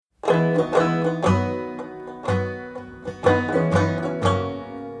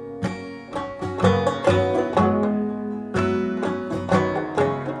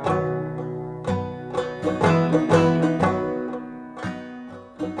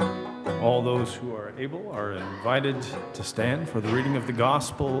All those who are able are invited to stand for the reading of the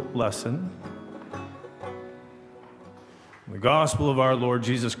gospel lesson. The gospel of our Lord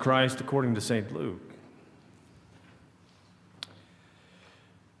Jesus Christ according to St. Luke.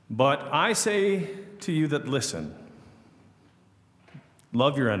 But I say to you that listen,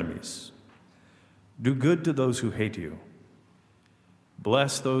 love your enemies, do good to those who hate you,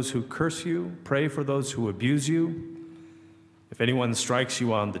 bless those who curse you, pray for those who abuse you. If anyone strikes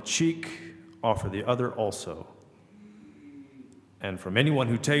you on the cheek, offer the other also. And from anyone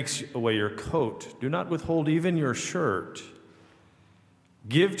who takes away your coat, do not withhold even your shirt.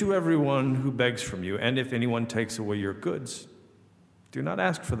 Give to everyone who begs from you, and if anyone takes away your goods, do not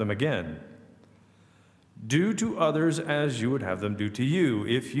ask for them again. Do to others as you would have them do to you.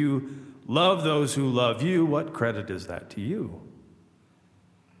 If you love those who love you, what credit is that to you?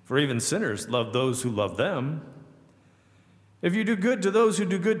 For even sinners love those who love them. If you do good to those who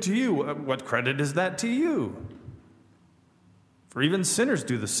do good to you, what credit is that to you? For even sinners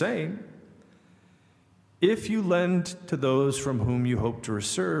do the same. If you lend to those from whom you hope to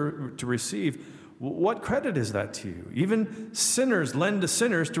receive, what credit is that to you? Even sinners lend to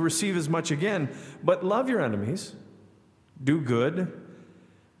sinners to receive as much again. But love your enemies, do good,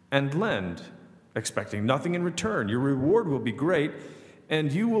 and lend, expecting nothing in return. Your reward will be great,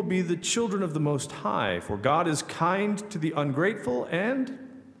 and you will be the children of the Most High, for God is kind to the ungrateful and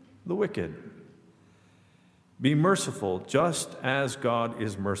the wicked. Be merciful, just as God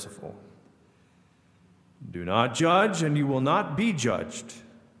is merciful. Do not judge, and you will not be judged.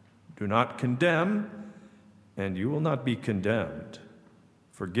 Do not condemn, and you will not be condemned.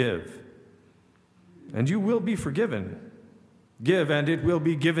 Forgive, and you will be forgiven. Give, and it will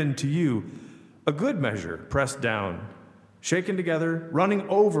be given to you. A good measure, pressed down, shaken together, running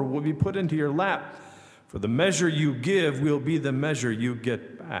over, will be put into your lap. For the measure you give will be the measure you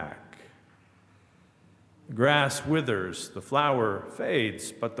get back. The grass withers, the flower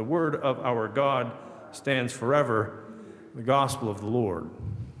fades, but the word of our God stands forever. The gospel of the Lord.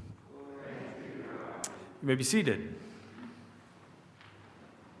 You may be seated.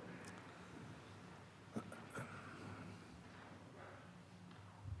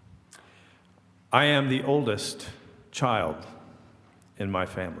 I am the oldest child in my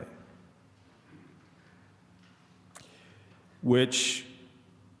family, which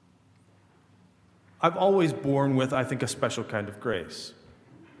I've always borne with, I think, a special kind of grace.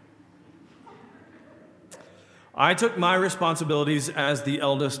 I took my responsibilities as the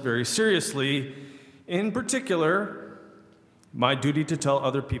eldest very seriously, in particular, my duty to tell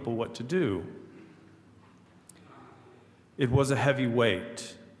other people what to do. It was a heavy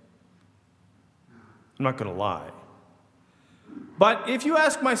weight. I'm not going to lie. But if you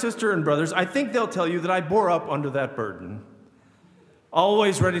ask my sister and brothers, I think they'll tell you that I bore up under that burden,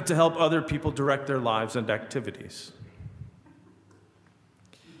 always ready to help other people direct their lives and activities.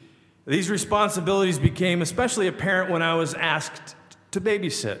 These responsibilities became especially apparent when I was asked to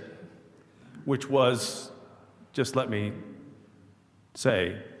babysit, which was, just let me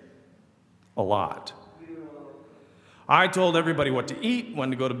say, a lot. I told everybody what to eat,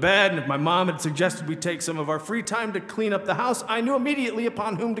 when to go to bed, and if my mom had suggested we take some of our free time to clean up the house, I knew immediately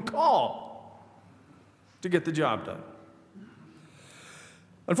upon whom to call to get the job done.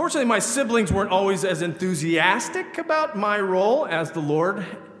 Unfortunately, my siblings weren't always as enthusiastic about my role as the lord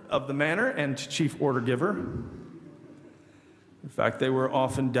of the manor and chief order giver. In fact, they were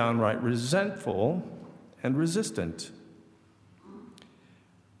often downright resentful and resistant.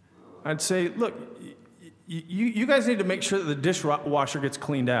 I'd say, look, you guys need to make sure that the dishwasher gets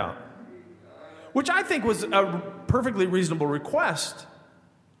cleaned out, which I think was a perfectly reasonable request.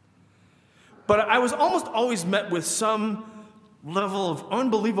 But I was almost always met with some level of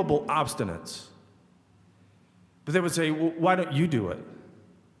unbelievable obstinance. But they would say, well, why don't you do it?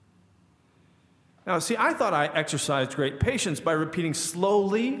 Now, see, I thought I exercised great patience by repeating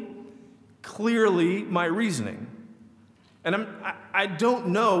slowly, clearly my reasoning. And I don't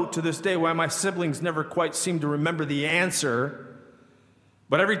know to this day why my siblings never quite seemed to remember the answer.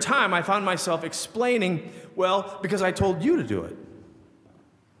 But every time I found myself explaining, well, because I told you to do it.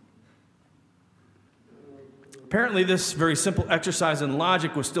 Apparently, this very simple exercise in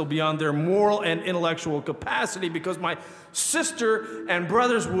logic was still beyond their moral and intellectual capacity, because my sister and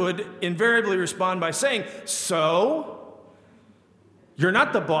brothers would invariably respond by saying, so, you're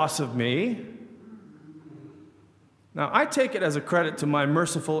not the boss of me. Now, I take it as a credit to my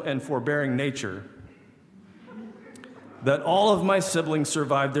merciful and forbearing nature that all of my siblings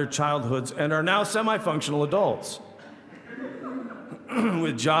survived their childhoods and are now semi-functional adults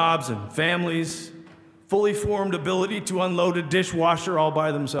with jobs and families, fully formed ability to unload a dishwasher all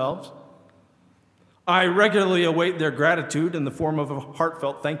by themselves. I regularly await their gratitude in the form of a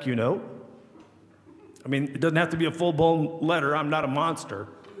heartfelt thank you note. I mean, it doesn't have to be a full-blown letter. I'm not a monster.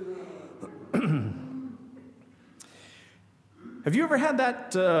 Have you ever had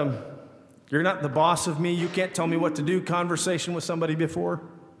that you're not the boss of me, you can't tell me what to do conversation with somebody before?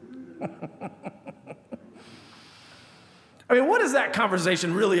 I mean, what is that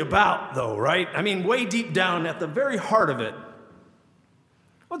conversation really about, though, right? I mean, way deep down at the very heart of it,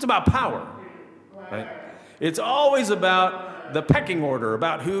 well, it's about power, right? It's always about the pecking order,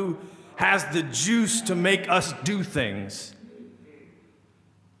 about who has the juice to make us do things.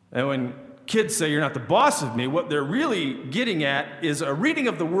 And when kids say you're not the boss of me, what they're really getting at is a reading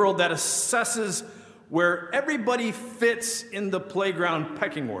of the world that assesses where everybody fits in the playground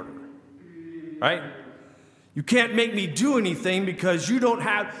pecking order, right? You can't make me do anything because you don't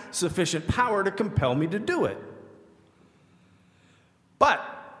have sufficient power to compel me to do it. But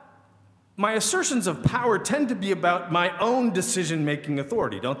my assertions of power tend to be about my own decision-making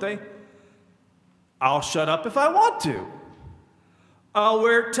authority, don't they? I'll shut up if I want to. I'll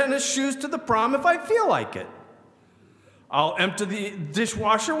wear tennis shoes to the prom if I feel like it. I'll empty the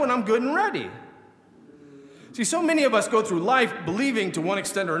dishwasher when I'm good and ready. See, so many of us go through life believing to one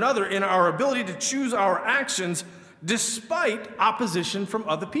extent or another in our ability to choose our actions despite opposition from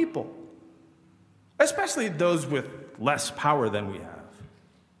other people, especially those with less power than we have.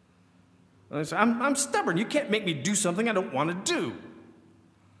 And I say, I'm stubborn. You can't make me do something I don't want to do.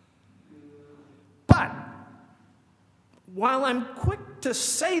 But while I'm quick to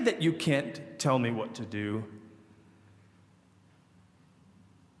say that you can't tell me what to do,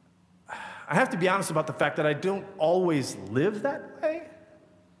 I have to be honest about the fact that I don't always live that way.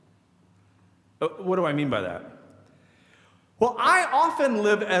 What do I mean by that? Well, I often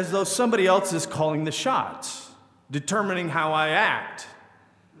live as though somebody else is calling the shots, determining how I act.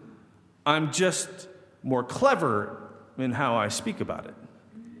 I'm just more clever in how I speak about it.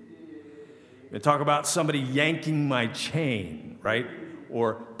 They talk about somebody yanking my chain, right?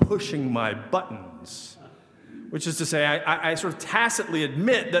 Or pushing my buttons. Which is to say, I sort of tacitly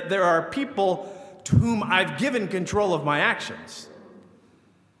admit that there are people to whom I've given control of my actions.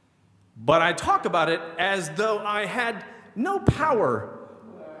 But I talk about it as though I had no power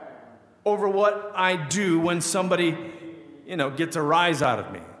over what I do when somebody, gets a rise out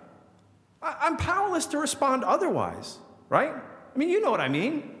of me. I'm powerless to respond otherwise, right? I mean, you know what I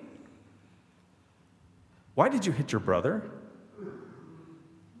mean. Why did you hit your brother?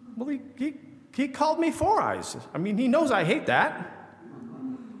 Well, he called me Four Eyes. I mean, he knows I hate that.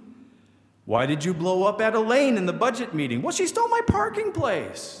 Why did you blow up at Elaine in the budget meeting? Well, she stole my parking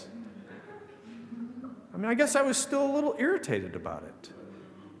place. I mean, I guess I was still a little irritated about it.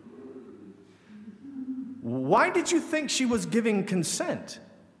 Why did you think she was giving consent?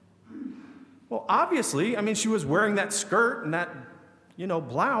 Well, obviously, she was wearing that skirt and that,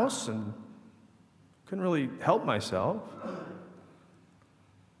 blouse, and couldn't really help myself.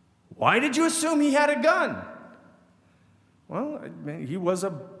 Why did you assume he had a gun? Well, he was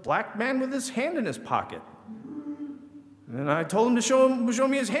a black man with his hand in his pocket. And I told him to show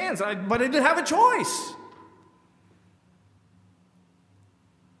me his hands, but I didn't have a choice.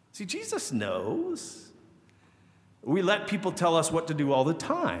 See, Jesus knows. We let people tell us what to do all the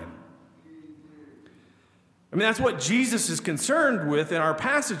time. That's what Jesus is concerned with in our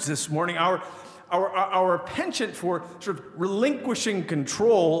passage this morning, our penchant for sort of relinquishing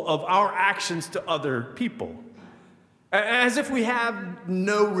control of our actions to other people, as if we have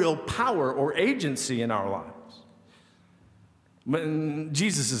no real power or agency in our lives. But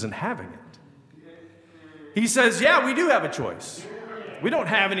Jesus isn't having it. He says, yeah, we do have a choice. We don't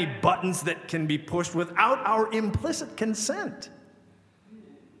have any buttons that can be pushed without our implicit consent.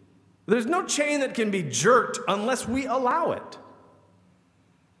 There's no chain that can be jerked unless we allow it.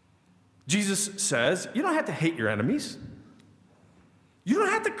 Jesus says, you don't have to hate your enemies. You don't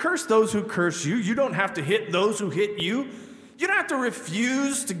have to curse those who curse you. You don't have to hit those who hit you. You don't have to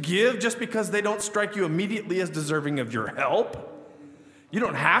refuse to give just because they don't strike you immediately as deserving of your help. You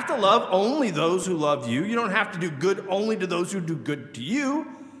don't have to love only those who love you. You don't have to do good only to those who do good to you.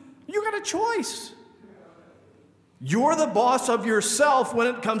 You got a choice. You're the boss of yourself when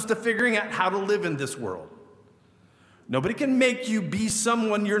it comes to figuring out how to live in this world. Nobody can make you be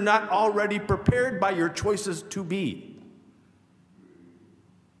someone you're not already prepared by your choices to be.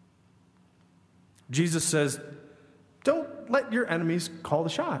 Jesus says, Don't let your enemies call the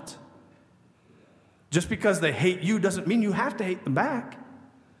shots. Just because they hate you doesn't mean you have to hate them back.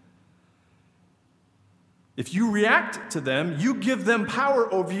 If you react to them, you give them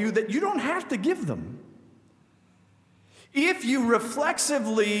power over you that you don't have to give them. If you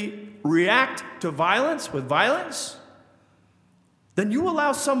reflexively react to violence with violence, then you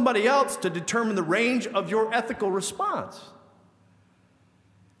allow somebody else to determine the range of your ethical response.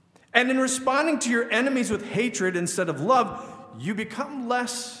 And in responding to your enemies with hatred instead of love, you become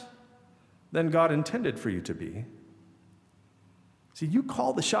less than God intended for you to be. See, you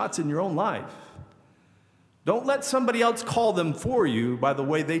call the shots in your own life. Don't let somebody else call them for you by the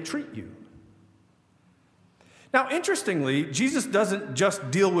way they treat you. Now, interestingly, Jesus doesn't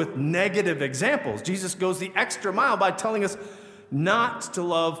just deal with negative examples. Jesus goes the extra mile by telling us not to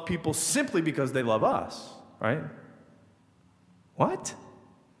love people simply because they love us, right? What?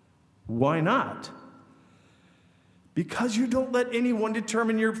 Why not? Because you don't let anyone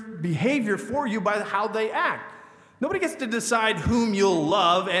determine your behavior for you by how they act. Nobody gets to decide whom you'll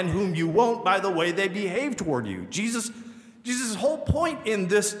love and whom you won't by the way they behave toward you. Jesus' whole point in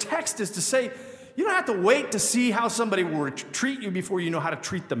this text is to say, you don't have to wait to see how somebody will treat you before you know how to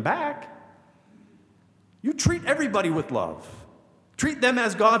treat them back. You treat everybody with love. Treat them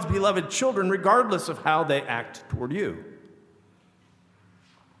as God's beloved children, regardless of how they act toward you.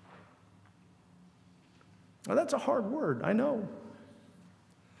 Now, that's a hard word, I know.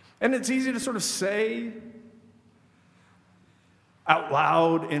 And it's easy to sort of say out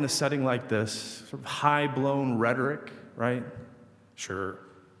loud in a setting like this, sort of high-blown rhetoric, right? Sure.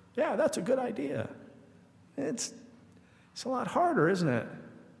 Yeah, that's a good idea. It's a lot harder, isn't it?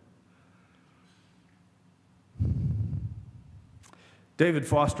 David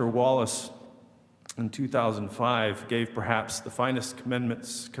Foster Wallace in 2005 gave perhaps the finest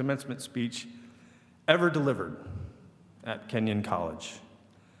commencement speech ever delivered at Kenyon College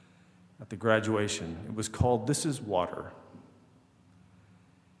at the graduation. It was called "This is Water."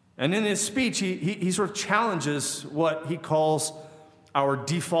 And in his speech, he sort of challenges what he calls our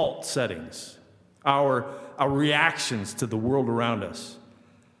default settings, our reactions to the world around us.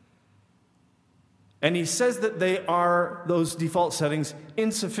 And he says that those default settings,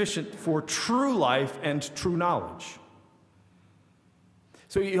 insufficient for true life and true knowledge.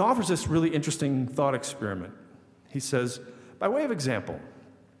 So he offers this really interesting thought experiment. He says, by way of example,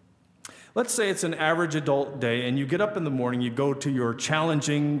 let's say it's an average adult day and you get up in the morning, you go to your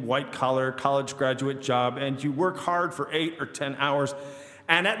challenging white-collar college graduate job and you work hard for 8 or 10 hours,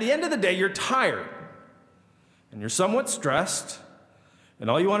 and at the end of the day, you're tired and you're somewhat stressed, and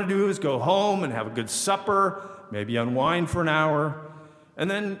all you want to do is go home and have a good supper, maybe unwind for an hour, and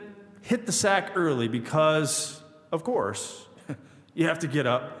then hit the sack early because, of course, you have to get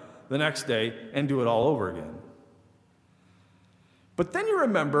up the next day and do it all over again. But then you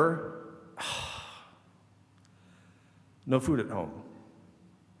remember, no food at home.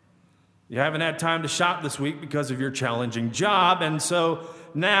 You haven't had time to shop this week because of your challenging job, and so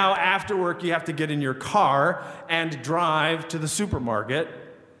now after work you have to get in your car and drive to the supermarket.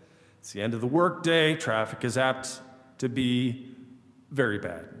 It's the end of the workday. Traffic is apt to be very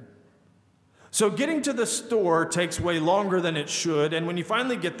bad. So getting to the store takes way longer than it should, and when you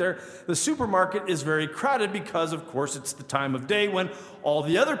finally get there, the supermarket is very crowded because, of course, it's the time of day when all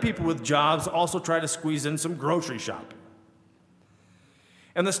the other people with jobs also try to squeeze in some grocery shopping.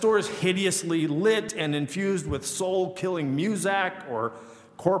 And the store is hideously lit and infused with soul-killing music or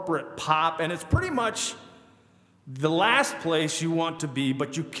corporate pop, and it's pretty much the last place you want to be,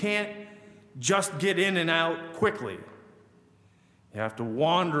 but you can't just get in and out quickly. You have to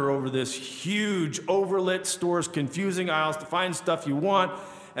wander over this huge, overlit store's confusing aisles to find stuff you want,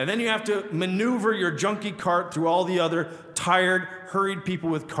 and then you have to maneuver your junky cart through all the other tired, hurried people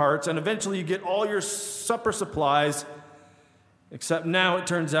with carts, and eventually you get all your supper supplies, except now it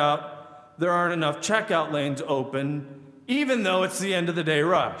turns out there aren't enough checkout lanes open, even though it's the end of the day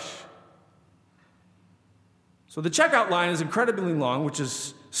rush. So the checkout line is incredibly long, which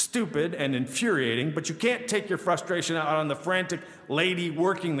is stupid and infuriating, but you can't take your frustration out on the frantic lady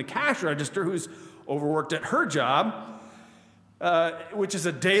working the cash register who's overworked at her job, which is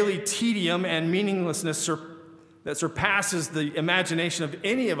a daily tedium and meaninglessness that surpasses the imagination of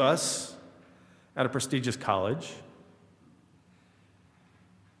any of us at a prestigious college.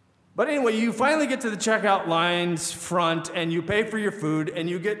 But anyway, you finally get to the checkout line's front and you pay for your food and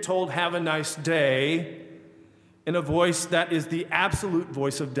you get told, "Have a nice day," in a voice that is the absolute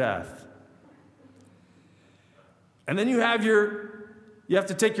voice of death. And then you have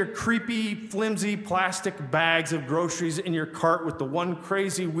to take your creepy, flimsy plastic bags of groceries in your cart with the one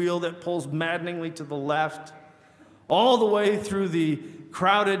crazy wheel that pulls maddeningly to the left, all the way through the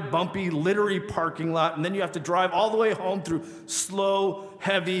crowded, bumpy, littery parking lot, and then you have to drive all the way home through slow,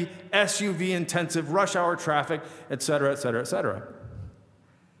 heavy, SUV-intensive, rush hour traffic, et cetera, et cetera, et cetera.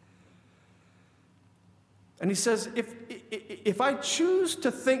 And he says, if I choose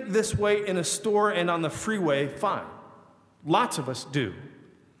to think this way in a store and on the freeway, fine. Lots of us do.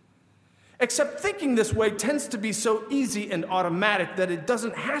 Except thinking this way tends to be so easy and automatic that it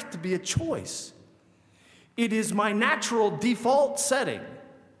doesn't have to be a choice. It is my natural default setting.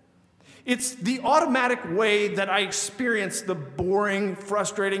 It's the automatic way that I experience the boring,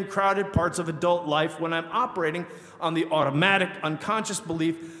 frustrating, crowded parts of adult life when I'm operating on the automatic, unconscious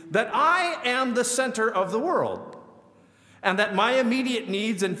belief that I am the center of the world and that my immediate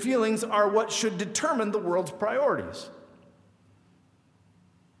needs and feelings are what should determine the world's priorities.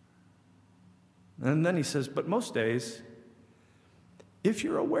 And then he says, but most days, if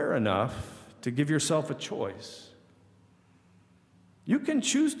you're aware enough to give yourself a choice, you can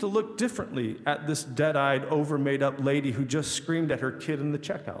choose to look differently at this dead-eyed, over-made-up lady who just screamed at her kid in the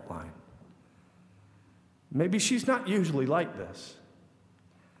checkout line. Maybe she's not usually like this.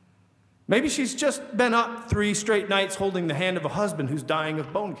 Maybe she's just been up 3 straight nights holding the hand of a husband who's dying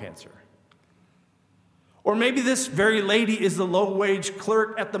of bone cancer. Or maybe this very lady is the low-wage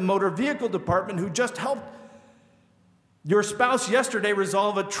clerk at the motor vehicle department who just helped your spouse yesterday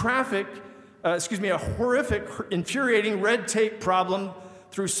resolve a horrific, infuriating red tape problem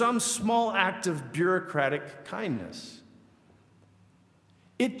through some small act of bureaucratic kindness.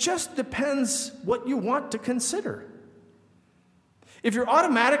 It just depends what you want to consider. If you're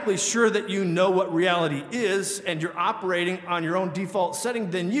automatically sure that you know what reality is and you're operating on your own default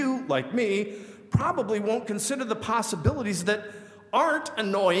setting, then you, like me, probably won't consider the possibilities that aren't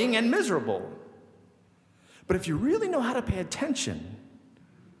annoying and miserable. But if you really know how to pay attention,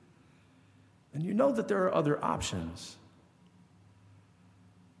 then you know that there are other options.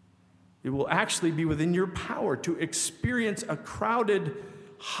 It will actually be within your power to experience a crowded,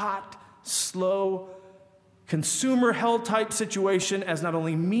 hot, slow, consumer hell type situation as not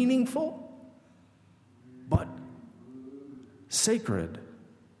only meaningful, but sacred.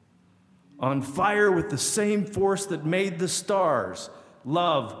 On fire with the same force that made the stars,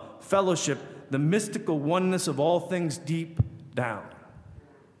 love, fellowship, the mystical oneness of all things deep down.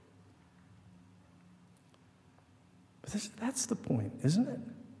 But that's the point, isn't it?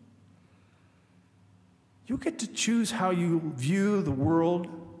 You get to choose how you view the world,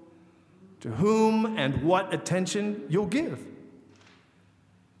 to whom and what attention you'll give.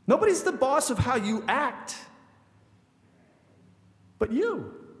 Nobody's the boss of how you act, but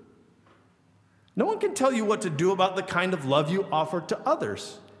you. No one can tell you what to do about the kind of love you offer to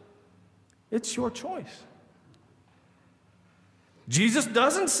others. It's your choice. Jesus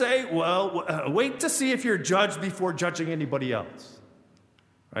doesn't say, wait to see if you're judged before judging anybody else.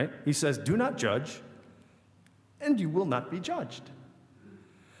 Right? He says, do not judge, and you will not be judged.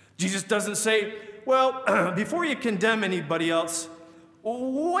 Jesus doesn't say, before you condemn anybody else,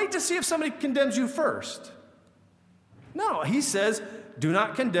 wait to see if somebody condemns you first. No, he says, do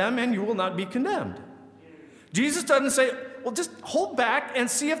not condemn, and you will not be condemned. Jesus doesn't say, just hold back and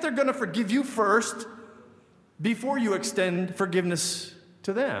see if they're going to forgive you first before you extend forgiveness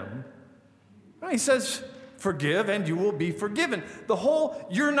to them. No, he says, forgive, and you will be forgiven. The whole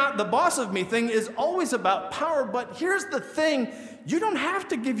you're not the boss of me thing is always about power, but here's the thing. You don't have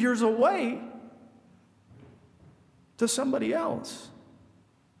to give yours away to somebody else.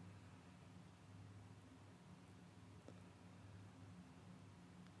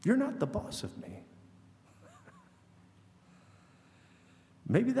 You're not the boss of me.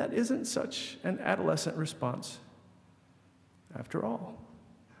 Maybe that isn't such an adolescent response after all.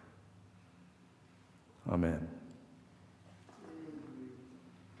 Amen.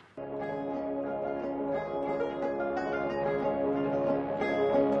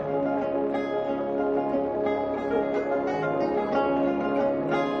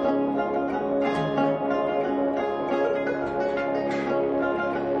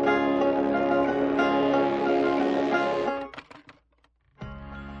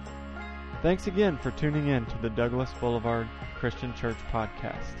 Thanks again for tuning in to the Douglas Boulevard Christian Church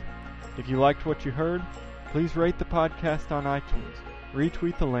podcast. If you liked what you heard, please rate the podcast on iTunes,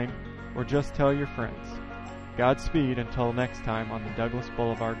 retweet the link, or just tell your friends. Godspeed until next time on the Douglas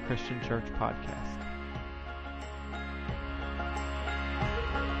Boulevard Christian Church podcast.